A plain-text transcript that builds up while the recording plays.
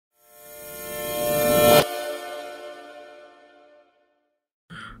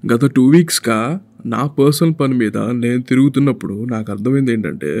గత 2 వీక్స్గా నా పర్సనల్ పని మీద నేను తిరుగుతున్నప్పుడు నాకు అర్థమైంది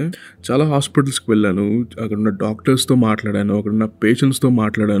ఏంటంటే, చాలా హాస్పిటల్స్కి వెళ్ళాను, అక్కడున్న డాక్టర్స్తో మాట్లాడాను, అక్కడున్న పేషెంట్స్తో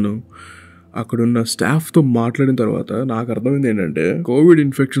మాట్లాడాను, అక్కడున్న స్టాఫ్తో మాట్లాడిన తర్వాత నాకు అర్థమైంది ఏంటంటే, కోవిడ్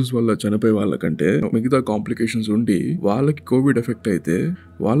ఇన్ఫెక్షన్స్ వల్ల చనిపోయే వాళ్ళకంటే మిగతా కాంప్లికేషన్స్ ఉండి వాళ్ళకి కోవిడ్ ఎఫెక్ట్ అయితే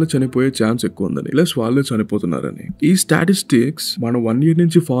వాళ్ళు చనిపోయే ఛాన్స్ ఎక్కువ ఉందని, ప్లస్ వాళ్ళే చనిపోతున్నారని. ఈ స్టాటిస్టిక్స్ మనం 1 year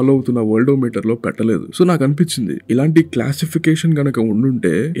నుంచి ఫాలో అవుతున్న వరల్డోమీటర్ లో పెట్టలేదు. సో నాకు అనిపించింది, ఇలాంటి క్లాసిఫికేషన్ గనక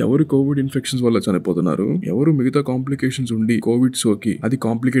ఉండుంటే ఎవరు కోవిడ్ ఇన్ఫెక్షన్స్ వల్ల చనిపోతున్నారు, ఎవరు మిగతా కాంప్లికేషన్స్ ఉండి కోవిడ్ సోకి అది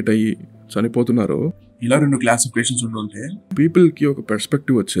కాంప్లికేట్ అయ్యి చనిపోతున్నారో, ఇలా 2 క్లాసిఫికేషన్స్ ఉండుంటే పీపుల్ కి ఒక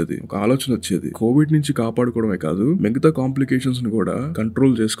పర్స్పెక్టివ్ వచ్చేది, ఒక ఆలోచన వచ్చేది. కోవిడ్ నుంచి కాపాడుకోవడమే కాదు, మిగతా కాంప్లికేషన్స్ ని కూడా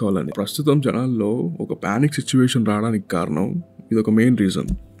కంట్రోల్ చేసుకోవాలని. ప్రస్తుతం జనాల్లో ఒక పానిక్ సిచ్యువేషన్ రావడానికి కారణం ఇది ఒక మెయిన్ రీజన్.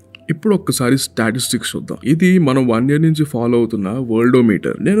 ఇప్పుడు ఒక్కసారి స్టాటిస్టిక్స్ చూద్దాం. ఇది మనం 1 year నుంచి ఫాలో అవుతున్న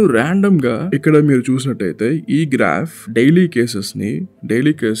వరల్డోమీటర్. నేను ర్యాండమ్ గా ఇక్కడ మీరు చూసినట్టయితే ఈ graph daily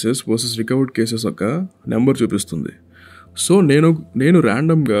cases versus recovered cases ఒక నెంబర్ చూపిస్తుంది. సో నేను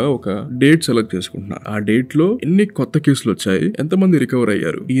ర్యాండమ్ గా ఒక డేట్ సెలెక్ట్ చేసుకుంటున్నా. ఆ డేట్ లో ఎన్ని కొత్త కేసులు వచ్చాయి, ఎంతమంది రికవర్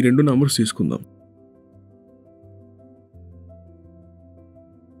అయ్యారు, ఈ 2 నంబర్స్ తీసుకుందాం.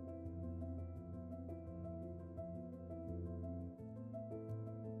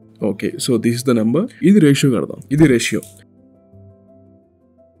 Okay, so this is the number. ఇది రేషియో కడదాం. ఇది రేషియో.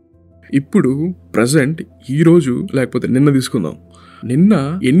 ఇప్పుడు ప్రెసెంట్ ఈ రోజు లేకపోతే నిన్న తీసుకుందాం. నిన్న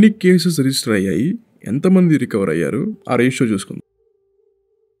ఎన్ని కేసెస్ రిజిస్టర్ అయ్యాయి, ఎంతమంది రికవర్ అయ్యారు, ఆ రేషియో చూసుకుందాం.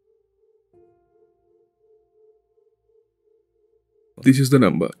 This is the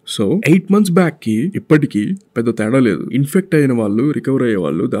number. So 8 months back కి ఇప్పటికీ పెద్ద తేడా లేదు. ఇన్ఫెక్ట్ అయిన వాళ్ళు, రికవర్ అయ్యే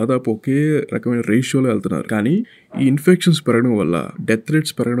వాళ్ళు దాదాపు ఒకే రకమైన రేషియోలో వెళ్తున్నారు. కానీ ఈ ఇన్ఫెక్షన్స్ పెరగడం వల్ల, డెత్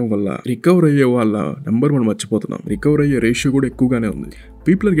రేట్స్ పెరగడం వల్ల రికవర్ అయ్యే వాళ్ళ నెంబర్ మనం మర్చిపోతున్నాం. రికవర్ అయ్యే రేషియో కూడా ఎక్కువగానే ఉంది.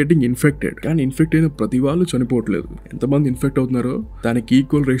 పీపుల్ ఆర్ గెటింగ్ ఇన్ఫెక్టెడ్, కానీ ఇన్ఫెక్ట్ అయిన ప్రతి వాళ్ళు చనిపోవట్లేదు. ఎంతమంది ఇన్ఫెక్ట్ అవుతున్నారో దానికి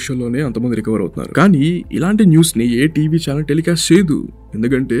ఈక్వల్ రేషియోలోనే అంతమంది రికవర్ అవుతున్నారు. కానీ ఇలాంటి న్యూస్ ని ఏ టీవీ ఛానల్ టెలికాస్ట్ చేయదు.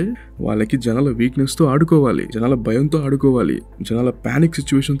 ఎందుకంటే వాళ్ళకి జనాల వీక్నెస్ తో ఆడుకోవాలి, జనాల భయంతో ఆడుకోవాలి, జనాల పానిక్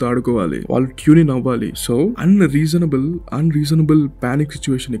సిచ్యువేషన్ తో ఆడుకోవాలి, వాళ్ళు ట్యూన్ ఇన్ అవ్వాలి. So unreasonable panic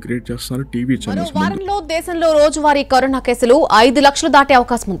situation create చేస్తున్నారు టీవీ ఛానల్స్. వారంలో దేశంలో రోజువారీ కరోనా కేసులు 5 లక్షలు దాటే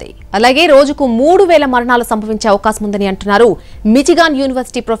అవకాశం ఉంది. అలాగే రోజుకు 3,000 మరణాలు సంభవించే అవకాశం ఉందని అంటున్నారు Michigan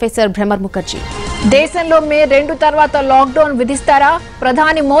university professor Bhramar Mukherjee. దేశంలో మే 2 తర్వాత లాక్డౌన్ విధిస్తారా?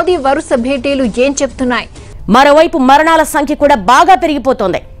 ప్రధాని మోదీ వరుస భేటీలు ఏం చెప్తున్నాయి? మరోవైపు మరణాల సంఖ్య కూడా బాగా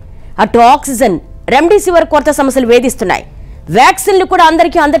పెరిగిపోతోంది. అటు ఆక్సిజన్, రెమ్డెసివిర్ కొరత సమస్యలు వేధిస్తున్నాయి. వ్యాక్సిన్లు కూడా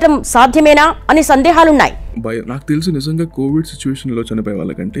అందరికీ అందటం సాధ్యమేనా అని సందేహాలున్నాయి. నాకు తెలిసి నిజంగా కోవిడ్ సిచ్యువేషన్ లో చనిపోయే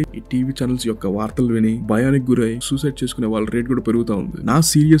వాళ్ళకంటే ఈ టీవీ ఛానల్స్ యొక్క వార్తలు విని భయానికి గురై సూసైడ్ చేసుకునే వాళ్ళ రేట్ కూడా పెరుగుతా ఉంది. నా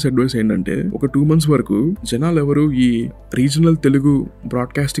సీరియస్ అడ్వైస్ ఏంటంటే, ఒక 2 months వరకు జనాలు ఎవరు ఈ రీజనల్ తెలుగు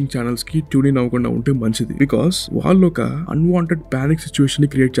బ్రాడ్కాస్టింగ్ ఛానల్స్ కి ట్యూన్ ఇన్ అవ్వకుండా ఉంటే మంచిది. బికాస్ వాళ్ళు ఒక అన్వాంటెడ్ పానిక్ సిచ్యువేషన్ ని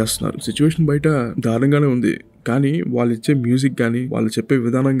క్రియేట్ చేస్తున్నారు. సిచ్యువేషన్ బయట దారుణంగానే ఉంది, కానీ వాళ్ళు ఇచ్చే మ్యూజిక్ గానీ, వాళ్ళు చెప్పే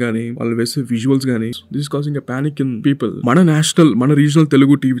విధానం గానీ, వాళ్ళు వేసే విజువల్స్ గానీ, this causing a panic in people. మన రీజనల్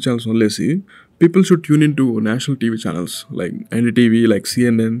తెలుగు టీవీ ఛానల్స్ వదిలేసి people should tune in to national TV channels like NDTV, like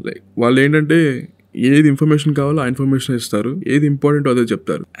CNN. Like వాళ్ళు ఏంటంటే ఏది ఇన్ఫర్మేషన్ కావాలో ఆ ఇన్ఫర్మేషన్ ఇస్తారు, ఏది ఇంపార్టెంట్ అదే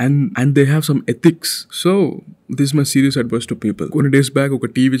చెప్తారు. And they have some ethics. So this my serious advice to people. కొన్ని డేస్ బ్యాక్ ఒక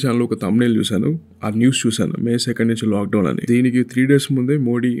టీవీ ఛానల్ ఒక thumbnail చూశాను, ఆ న్యూస్ చూశాను, May 2 నుంచి లాక్డౌన్ అని. దీనికి 3 days ముందే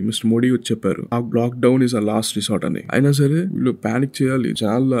మిస్టర్ మోడీ వచ్చి చెప్పారు, ఆ lockdown is a last resort అని. అయినా సరే వీళ్ళు పానిక్ చేయాలి,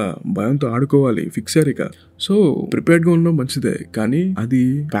 చాలా భయంతో ఆడుకోవాలి, ఫిక్స్ అయ్యారు ఇక. సో ప్రిపేర్డ్ గా ఉండడం మంచిదే, కానీ అది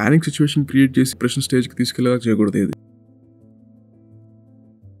పానిక్ సిచ్యువేషన్ క్రియేట్ చేసి ప్రెషన్ స్టేజ్ కి తీసుకెళ్లేలా చేయకూడదు ఇది.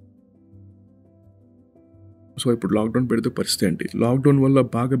 సో ఇప్పుడు లాక్డౌన్ పెడితే పరిస్థితి ఏంటి? లాక్డౌన్ వల్ల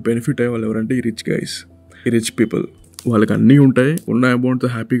బాగా బెనిఫిట్ అయ్యే వాళ్ళు ఎవరంటే ఈ రిచ్ గైస్, ఈ రిచ్ పీపుల్. వాళ్ళకి అన్నీ ఉంటాయి, ఉన్న అమౌంట్తో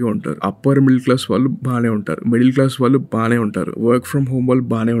హ్యాపీగా ఉంటారు. అప్పర్ మిడిల్ క్లాస్ వాళ్ళు బాగానే ఉంటారు, మిడిల్ క్లాస్ వాళ్ళు బాగానే ఉంటారు, వర్క్ ఫ్రమ్ హోమ్ వాళ్ళు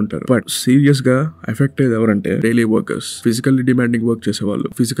బాగానే ఉంటారు. బట్ సీరియస్ గా ఎఫెక్ట్ అయ్యేది ఎవరంటే daily workers, physically demanding work చేసేవాళ్ళు,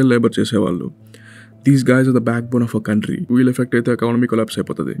 ఫిజికల్ లేబర్ చేసేవాళ్ళు. These guys are the back bone of a country. Wheel effect అయితే ఎకానమీ కొలాప్స్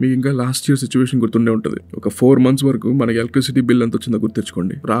అయిపోతుంది. మీకు ఇంకా లాస్ట్ ఇయర్ సిచ్యువేషన్ గుర్తుండే ఉంటుంది. ఒక 4 months వరకు మనకి ఎలక్ట్రిసిటీ బిల్ ఎంత వచ్చిందో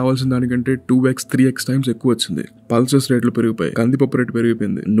గుర్తెచ్చుకోండి. రావాల్సిన దానికంటే 2x 3x టైమ్స్ ఎక్కువ వచ్చింది. పల్సెస్ రేట్లు పెరిగిపోయి, కందిపప్పు రేటు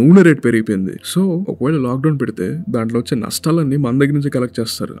పెరిగిపోయింది, నూనె రేటు పెరిగిపోయింది. సో ఒకవేళ లాక్డౌన్ పెడితే దాంట్లో వచ్చే నష్టాలన్నీ మన దగ్గర నుంచి కలెక్ట్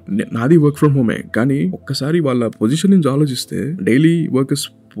చేస్తారు. నాది వర్క్ ఫ్రమ్ హోమే, కానీ ఒక్కసారి వాళ్ళ పొజిషన్ నుంచి ఆలోచిస్తే, డైలీ వర్కర్స్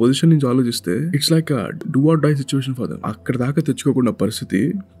పొజిషన్ నుంచి ఆలోచిస్తే, it's like do or die situation for them. అక్కడ దాకా తెచ్చుకోకుండా పరిస్థితి.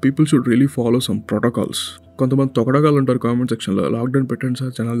 People should really follow some protocols. కొంతమంది తొకడగాలు ఉంటారు కామెంట్ సెక్షన్ లో, లాక్డౌన్ పెట్టండి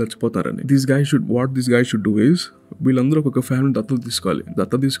సార్ జనాలు చచ్చిపోతారని. This guy should do is, వీళ్ళందరూ ఒక ఫ్యామిలీ దత్తత తీసుకోవాలి.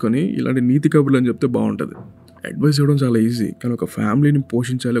 దత్తత తీసుకొని ఇలాంటి నీతి కబుర్లు అని చెప్తే బాగుంటది. అడ్వైస్ ఇవ్వడం చాలా ఈజీ, కానీ ఒక ఫ్యామిలీని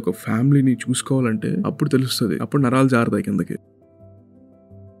పోషించాలి, ఒక ఫ్యామిలీని చూసుకోవాలంటే అప్పుడు తెలుస్తుంది, అప్పుడు నరాలు జారుతాయి కిందకి.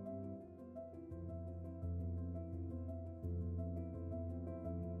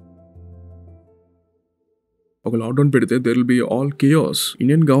 ఒక లాక్డౌన్ పెడితే there will be all chaos.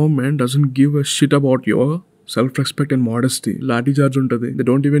 Indian government doesn't give a shit about your self respect and modesty. Lathi charge ఉంటుంది. They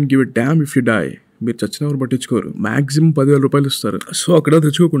don't even give a damn if you die. మీరు చచ్చిన ఎవరు పట్టించుకోరు. మాక్సిమం 10,000 రూపాయలు ఇస్తారు. సో అక్కడ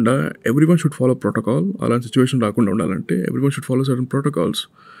తెచ్చుకోకుండా ఎవ్రీవన్ షుడ్ ఫాలో ప్రోటోకాల్. అలాంటి సిచ్యువేషన్ రాకుండా ఉండాలంటే everyone should follow certain protocols.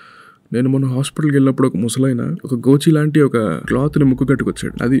 నేను మొన్న హాస్పిటల్కి వెళ్ళినప్పుడు ఒక ముసలైన ఒక గోచి లాంటి ఒక క్లాత్ ని ముక్కు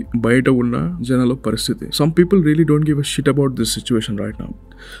కట్టుకొచ్చాడు. అది బయట ఉన్న జనాల పరిస్థితి. Some people really don't give a shit about this situation right now.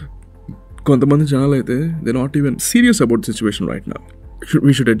 కొంతమంది జనాలు అయితే they not even serious about situation right now.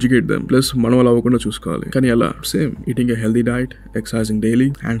 We should educate them. Plus మనం అలా అవ్వకుండా చూసుకోవాలి. కానీ అలా same eating a healthy diet, exercising daily,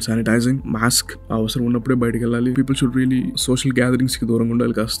 hand sanitising, mask, అవసరం ఉన్నప్పుడే బయటకు వెళ్ళాలి. People should really social gatherings కి దూరంగా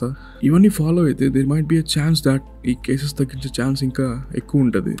ఉండాలి కాస్త. ఇవన్నీ ఫాలో అయితే there might be a chance that ఈ కేసెస్ తగ్గించే ఛాన్స్ ఇంకా ఎక్కువ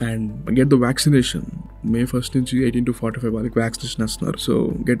ఉంటుంది. And get the vaccination. May 1st నుంచి 18 to 45 వాళ్ళకి వ్యాక్సినేషన్ వేస్తున్నారు. So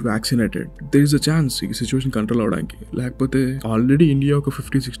get vaccinated. There is a chance ఈ సిచ్యువేషన్ కంట్రోల్ అవడానికి. లేకపోతే ఆల్రెడీ ఇండియా ఒక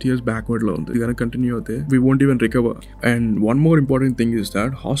 50-60 years బ్యాక్వర్డ్ లో ఉంది. ఇది కనుక కంటిన్యూ అయితే we won't even recover. And one more important thing is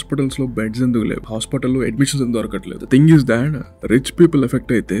that hospitals లో బెడ్స్ ఎందుకు లేవు, హాస్పిటల్లో అడ్మిషన్స్ ఎందుకు దొరకట్లేదు. Thing is that rich people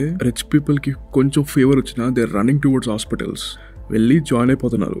effect అయితే రిచ్ పీపుల్ కి కొంచెం ఫీవర్ వచ్చినా they are running towards hospitals, వెళ్ళి జాయిన్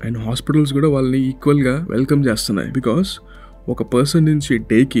అయిపోతున్నారు. అండ్ హాస్పిటల్స్ కూడా వాళ్ళని ఈక్వల్ గా వెల్కమ్ చేస్తున్నాయి. బికాస్ ఒక పర్సన్ నుంచి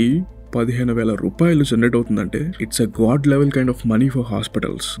డేకి 15,000 రూపాయలు జనరేట్ అవుతుందంటే it's a God level kind of money for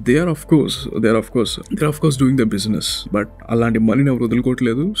hospitals. They are of course doing the business. But అలాంటి మనీని ఎవరు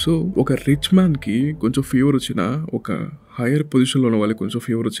వదులుకోవట్లేదు. సో ఒక రిచ్ మ్యాన్ కి కొంచెం ఫీవర్ వచ్చినా, ఒక హైయర్ పొజిషన్లో ఉన్న వాళ్ళకి కొంచెం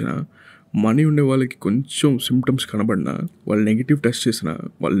ఫీవర్ వచ్చినా, మనీ ఉండే వాళ్ళకి కొంచెం సిమ్టమ్స్ కనబడినా, వాళ్ళు నెగిటివ్ టెస్ట్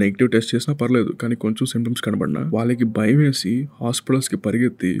చేసినా పర్లేదు, కానీ కొంచెం సిమ్టమ్స్ కనబడినా వాళ్ళకి భయం వేసి హాస్పిటల్స్కి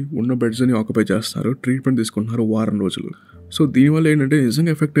పరిగెత్తి ఉన్న బెడ్స్ అని ఆక్యుపై చేస్తారు, ట్రీట్మెంట్ తీసుకుంటున్నారు వారం రోజులు. సో దీనివల్ల ఏంటంటే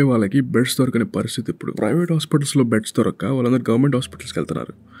నిజంగా ఎఫెక్ట్ అయ్యే వాళ్ళకి బెడ్స్ దొరకని పరిస్థితి. ఇప్పుడు ప్రైవేట్ హాస్పిటల్స్లో బెడ్స్ దొరక్క వాళ్ళందరూ గవర్నమెంట్ హాస్పిటల్స్కి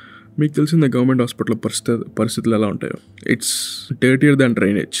వెళ్తున్నారు. మీకు తెలిసిందే గవర్నమెంట్ హాస్పిటల్ పరిస్థితులు ఎలా ఉంటాయో. It's డర్టియర్ than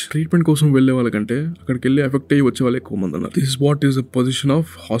drainage. ట్రీట్మెంట్ కోసం వెళ్ళే వాళ్ళకంటే అక్కడికి వెళ్ళి ఎఫెక్ట్ అయ్యి వచ్చే వాళ్ళు ఎక్కువ మంది ఉన్నారు. This is what is the position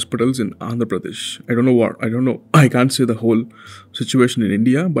of hospitals in Andhra Pradesh. I don't know I can't say the whole situation in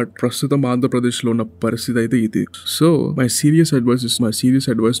India, but ప్రస్తుతం ఆంధ్రప్రదేశ్లో ఉన్న పరిస్థితి అయితే ఇది. So my serious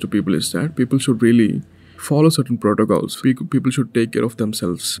advice to people is that people should really follow certain protocols. People should take care of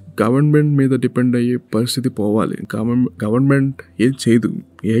themselves. Government మీద depend అయ్యే పరిస్థితి పోవాలి. గవర్నమెంట్ ఏం చేయదు.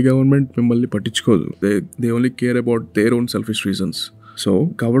 ఏ గవర్నమెంట్ మిమ్మల్ని పట్టించుకోదు. They only care about their own selfish reasons. So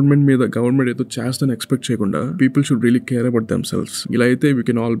government ఏదో చేస్తుందని ఎక్స్పెక్ట్ చేయకుండా people should really care about themselves. ఇలా అయితే we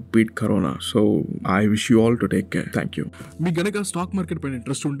can all beat corona. So I wish you all to take care. Thank you. మీకు గనక stock market పైన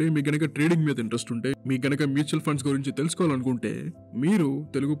interest ఉంటే, మీకు గనక ట్రేడింగ్ మీద ఇంట్రెస్ట్ ఉంటే, మీకు గనక మ్యూచువల్ ఫండ్స్ గురించి తెలుసుకోవాలనుకుంటే మీరు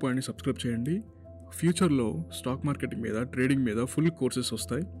తెలుగు పాయింట్ని సబ్స్క్రైబ్ చేయండి. ఫ్యూచర్లో స్టాక్ మార్కెటింగ్ మీద, ట్రేడింగ్ మీద ఫుల్ కోర్సెస్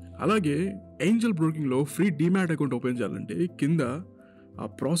వస్తాయి. అలాగే Angel బ్రోకింగ్లో free demat account open చేయాలంటే కింద ఆ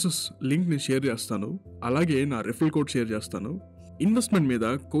ప్రాసెస్ లింక్ని షేర్ చేస్తాను. అలాగే నా రెఫరల్ కోడ్ షేర్ చేస్తాను. ఇన్వెస్ట్మెంట్ మీద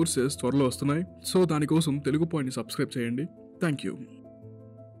కోర్సెస్ త్వరలో వస్తున్నాయి. సో దానికోసం తెలుగు పాయింట్ని సబ్స్క్రైబ్ చేయండి. Thank you.